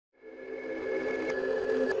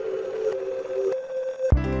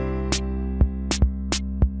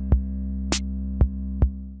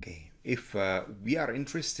If we are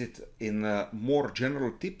interested in more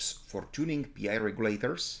general tips for tuning PI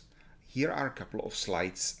regulators, here are a couple of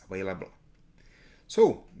slides available.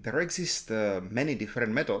 So there exist many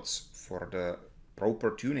different methods for the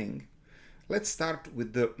proper tuning. Let's start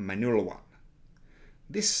with the manual one.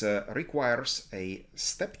 This requires a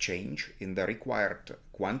step change in the required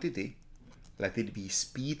quantity, let it be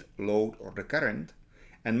speed, load, or the current,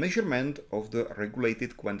 and measurement of the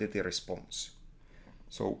regulated quantity response.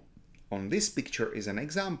 So on this picture is an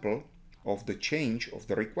example of the change of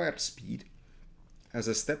the required speed as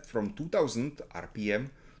a step from 2000 RPM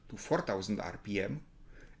to 4000 RPM,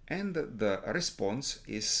 and the response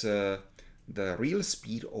is the real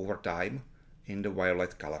speed over time in the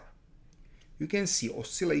violet color. You can see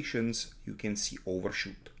oscillations, you can see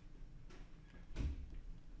overshoot.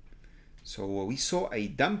 So we saw a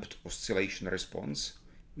damped oscillation response,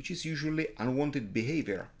 which is usually unwanted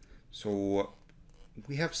behavior. So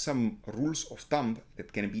we have some rules of thumb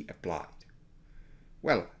that can be applied.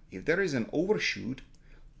 Well, if there is an overshoot,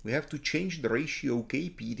 we have to change the ratio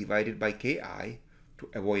Kp divided by Ki to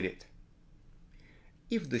avoid it.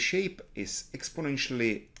 If the shape is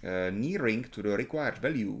exponentially nearing to the required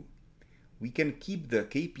value, we can keep the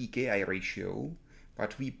Kp-Ki ratio,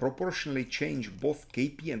 but we proportionally change both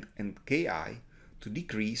Kp and Ki to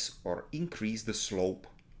decrease or increase the slope.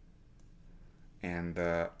 And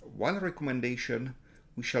one recommendation,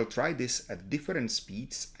 we shall try this at different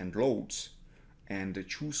speeds and loads and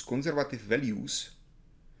choose conservative values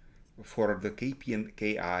for the Kp and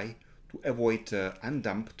Ki to avoid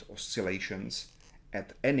undamped oscillations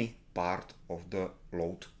at any part of the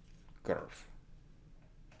load curve.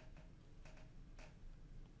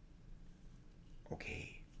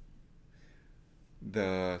 Okay.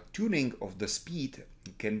 The tuning of the speed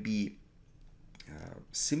can be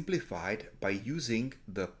simplified by using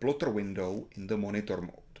the plotter window in the monitor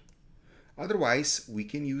mode. Otherwise, we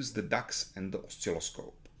can use the DAX and the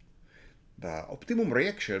oscilloscope. The optimum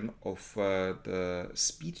reaction of the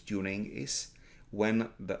speed tuning is when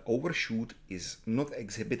the overshoot is not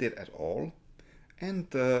exhibited at all and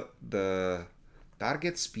the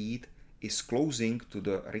target speed is closing to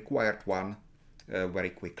the required one very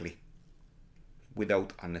quickly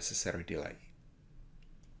without unnecessary delay.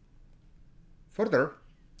 Further,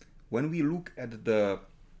 when we look at the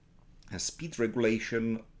speed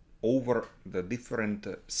regulation over the different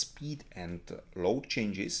speed and load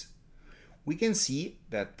changes, we can see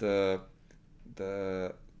that the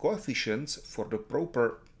coefficients for the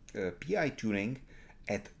proper PI tuning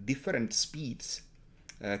at different speeds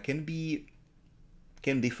can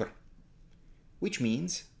differ, which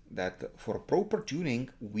means that for proper tuning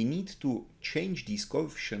we need to change these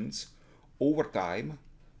coefficients over time,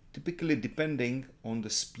 typically depending on the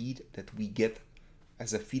speed that we get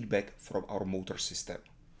as a feedback from our motor system.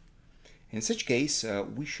 In such case,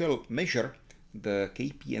 we shall measure the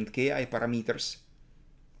Kp and Ki parameters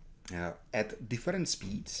at different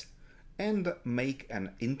speeds and make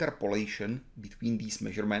an interpolation between these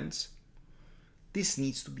measurements. This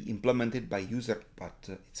needs to be implemented by user, but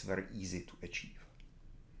it's very easy to achieve.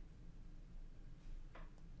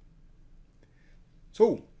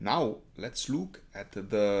 So now let's look at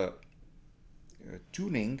the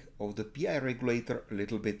tuning of the PI regulator a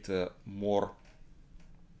little bit more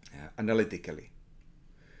analytically.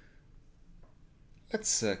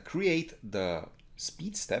 Let's create the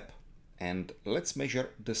speed step and let's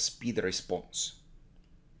measure the speed response.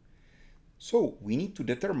 So we need to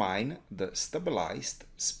determine the stabilized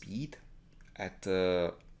speed at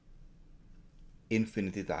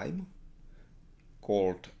infinity time,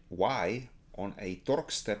 called y, on a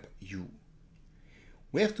torque step u.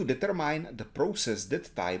 We have to determine the process dead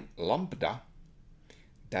time lambda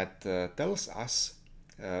that tells us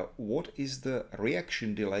what is the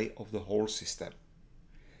reaction delay of the whole system.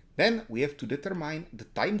 Then we have to determine the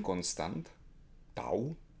time constant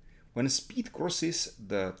tau when speed crosses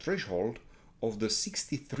the threshold of the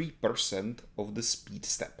 63% of the speed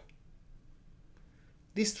step.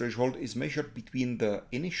 This threshold is measured between the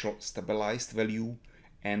initial stabilized value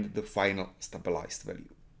and the final stabilized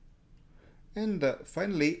value. And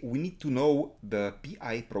finally, we need to know the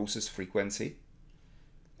PI process frequency,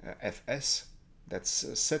 Fs,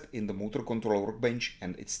 that's set in the motor control workbench,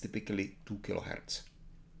 and it's typically 2 kHz.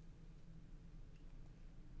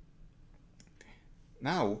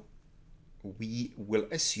 Now, we will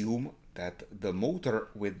assume that the motor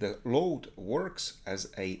with the load works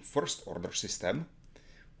as a first order system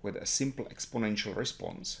with a simple exponential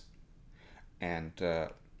response. And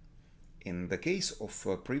in the case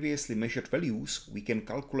of previously measured values, we can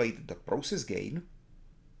calculate the process gain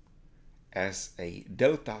as a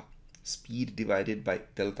delta speed divided by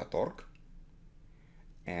delta torque,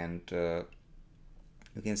 and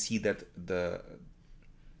you can see that the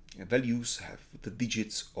values have the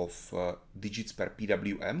digits of digits per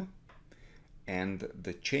PWM and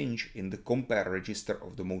the change in the compare register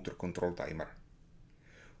of the motor control timer.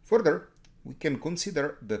 Further, we can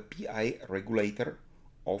consider the PI regulator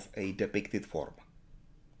of a depicted form.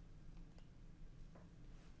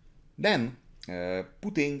 Then,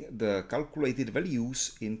 putting the calculated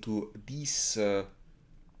values into these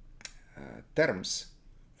terms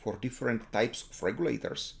for different types of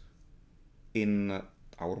regulators. In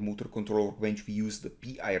our motor control workbench, we use the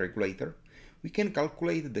PI regulator. We can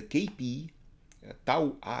calculate the Kp,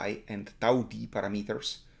 tau I, and tau D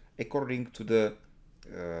parameters according to the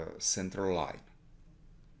central line.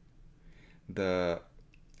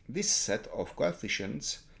 This set of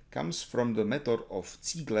coefficients comes from the method of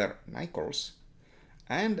Ziegler-Nichols,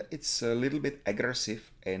 and it's a little bit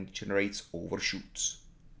aggressive and generates overshoots.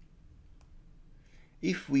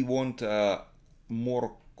 If we want a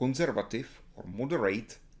more conservative or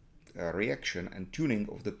moderate reaction and tuning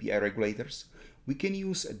of the PI regulators, we can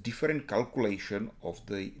use a different calculation of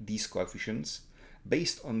these coefficients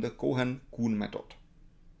based on the Cohen-Kuhn method.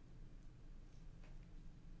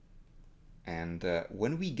 And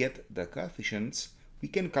when we get the coefficients, we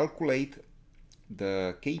can calculate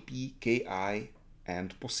the Kp, Ki,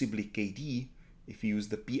 and possibly Kd if we use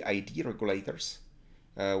the PID regulators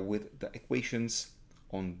with the equations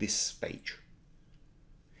on this page.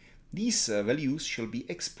 These values shall be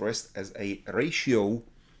expressed as a ratio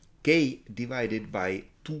K divided by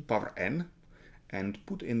 2 power n and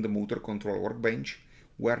put in the motor control workbench,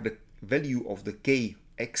 where the value of the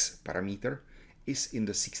Kx parameter is in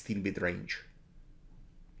the 16-bit range.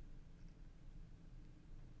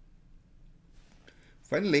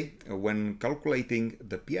 Finally, when calculating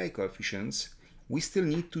the PI coefficients, we still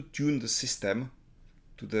need to tune the system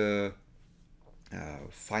to the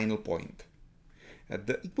final point.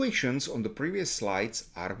 The equations on the previous slides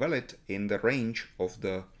are valid in the range of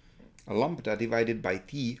the lambda divided by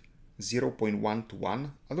t 0.1 to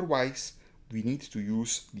 1, otherwise we need to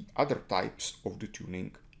use the other types of the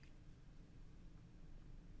tuning.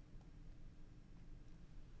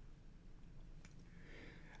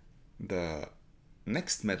 The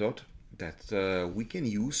next method that we can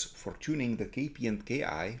use for tuning the Kp and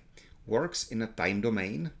Ki works in a time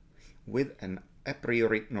domain with an a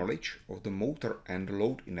priori knowledge of the motor and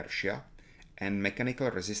load inertia and mechanical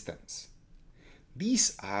resistance.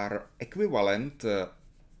 These are equivalent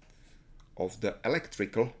of the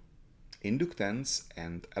electrical inductance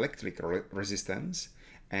and electrical resistance,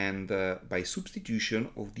 and by substitution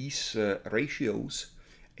of these ratios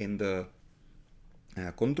in the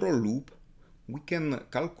control loop, we can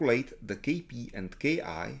calculate the Kp and Ki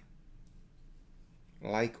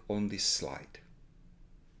like on this slide.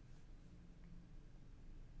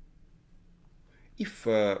 If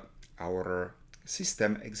our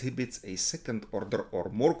system exhibits a second order or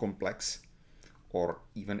more complex or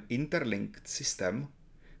even interlinked system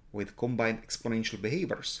with combined exponential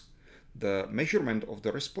behaviors, the measurement of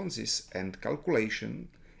the responses and calculation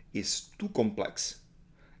is too complex,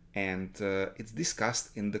 and it's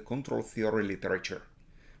discussed in the control theory literature.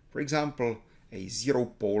 For example, a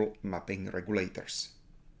zero-pole mapping regulators.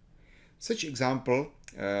 Such example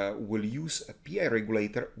will use a PI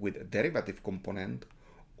regulator with a derivative component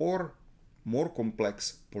or more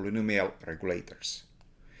complex polynomial regulators.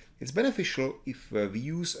 It's beneficial if we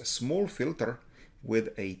use a small filter with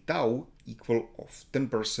a tau equal of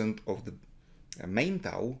 10% of the main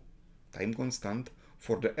tau, time constant,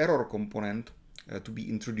 for the error component to be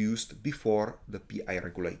introduced before the PI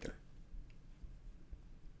regulator.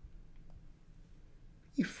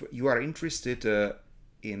 If you are interested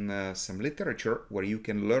in some literature where you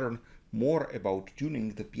can learn more about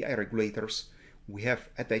tuning the PI regulators, we have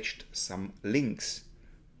attached some links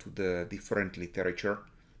to the different literature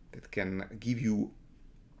that can give you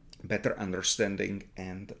better understanding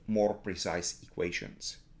and more precise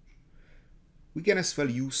equations. We can as well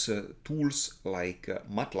use tools like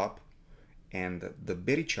MATLAB and the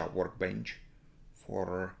Bericha workbench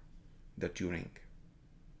for the tuning.